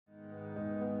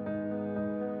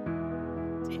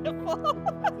beautiful.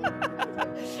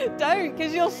 Don't,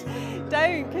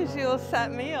 because you'll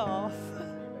set me off.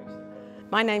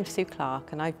 My name's Sue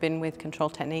Clark and I've been with Control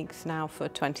Techniques now for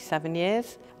 27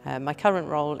 years. My current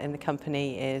role in the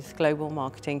company is Global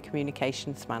Marketing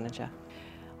Communications Manager.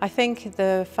 I think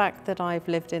the fact that I've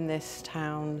lived in this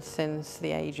town since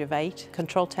the age of 8,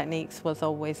 Control Techniques was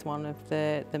always one of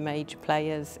the major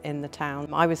players in the town.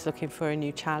 I was looking for a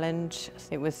new challenge.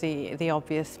 It was the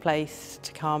obvious place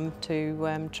to come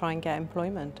to try and get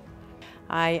employment.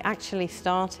 I actually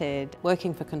started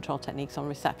working for Control Techniques on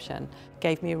reception,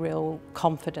 gave me a real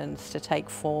confidence to take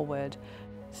forward.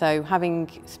 So having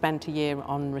spent a year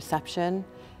on reception,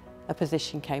 a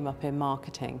position came up in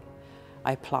marketing.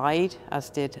 I applied,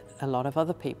 as did a lot of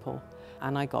other people,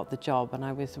 and I got the job and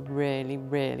I was really,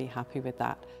 really happy with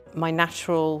that. My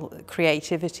natural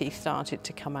creativity started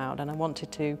to come out and I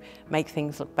wanted to make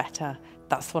things look better.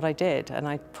 That's what I did, and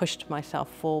I pushed myself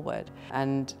forward,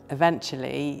 and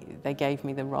eventually they gave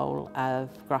me the role of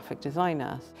graphic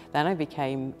designer. Then I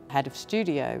became head of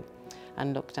studio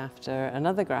and looked after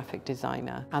another graphic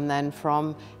designer, and then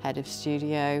from head of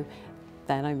studio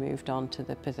then I moved on to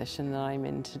the position that I'm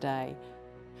in today.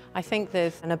 I think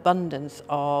there's an abundance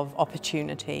of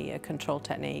opportunity at Control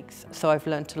Techniques, so I've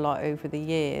learnt a lot over the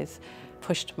years,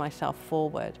 pushed myself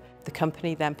forward. The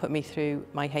company then put me through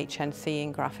my HNC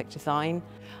in graphic design.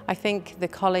 I think the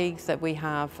colleagues that we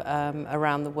have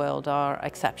around the world are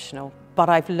exceptional, but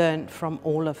I've learnt from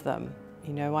all of them.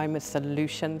 You know, I'm a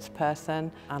solutions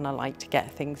person and I like to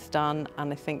get things done,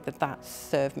 and I think that that's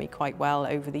served me quite well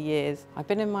over the years. I've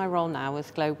been in my role now as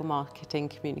Global Marketing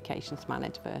Communications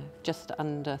Manager for just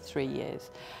under 3 years.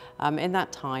 In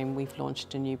that time we've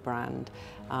launched a new brand.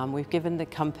 We've given the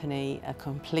company a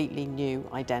completely new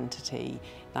identity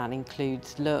that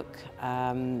includes look,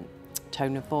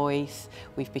 tone of voice,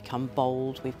 we've become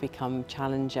bold, we've become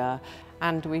challenger,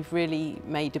 and we've really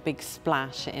made a big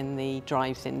splash in the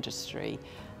drives industry.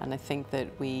 And I think that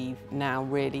we now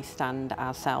really stand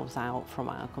ourselves out from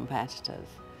our competitors.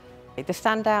 The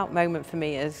standout moment for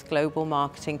me as Global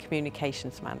Marketing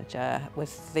Communications Manager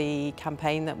was the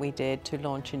campaign that we did to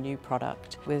launch a new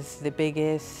product. It was the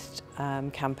biggest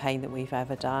campaign that we've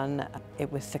ever done.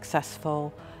 It was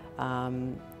successful.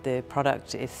 The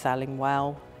product is selling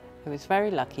well. I was very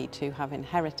lucky to have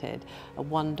inherited a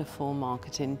wonderful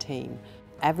marketing team.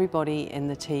 Everybody in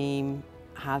the team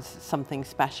has something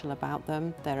special about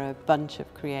them. They're a bunch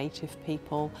of creative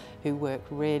people who work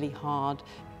really hard.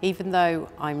 Even though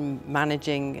I'm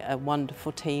managing a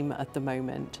wonderful team at the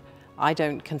moment, I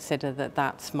don't consider that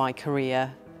that's my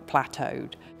career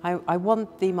plateaued. I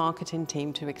want the marketing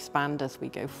team to expand as we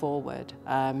go forward,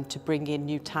 to bring in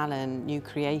new talent, new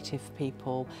creative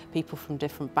people, people from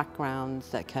different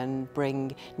backgrounds that can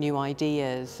bring new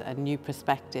ideas and new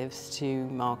perspectives to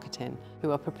marketing, who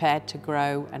are prepared to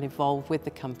grow and evolve with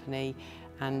the company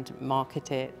and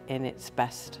market it in its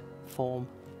best form.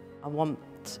 I want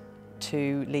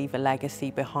to leave a legacy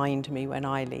behind me when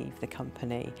I leave the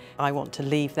company. I want to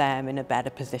leave them in a better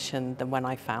position than when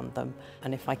I found them.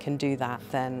 And if I can do that,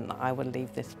 then I will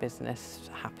leave this business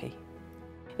happy.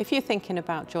 If you're thinking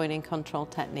about joining Control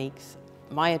Techniques,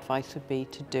 my advice would be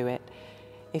to do it.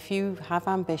 If you have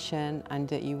ambition and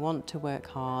that you want to work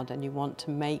hard and you want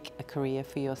to make a career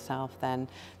for yourself, then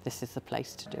this is the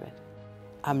place to do it.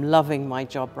 I'm loving my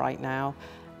job right now,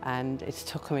 and it's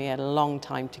taken me a long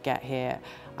time to get here,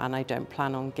 and I don't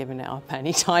plan on giving it up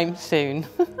anytime soon.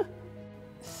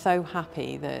 So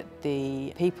happy that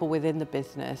the people within the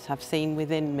business have seen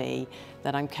within me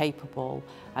that I'm capable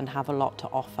and have a lot to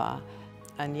offer.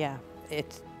 And yeah,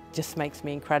 it just makes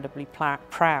me incredibly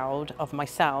proud of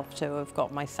myself to have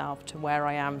got myself to where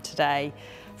I am today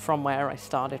from where I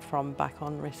started from back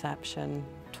on reception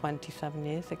 27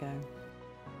 years ago.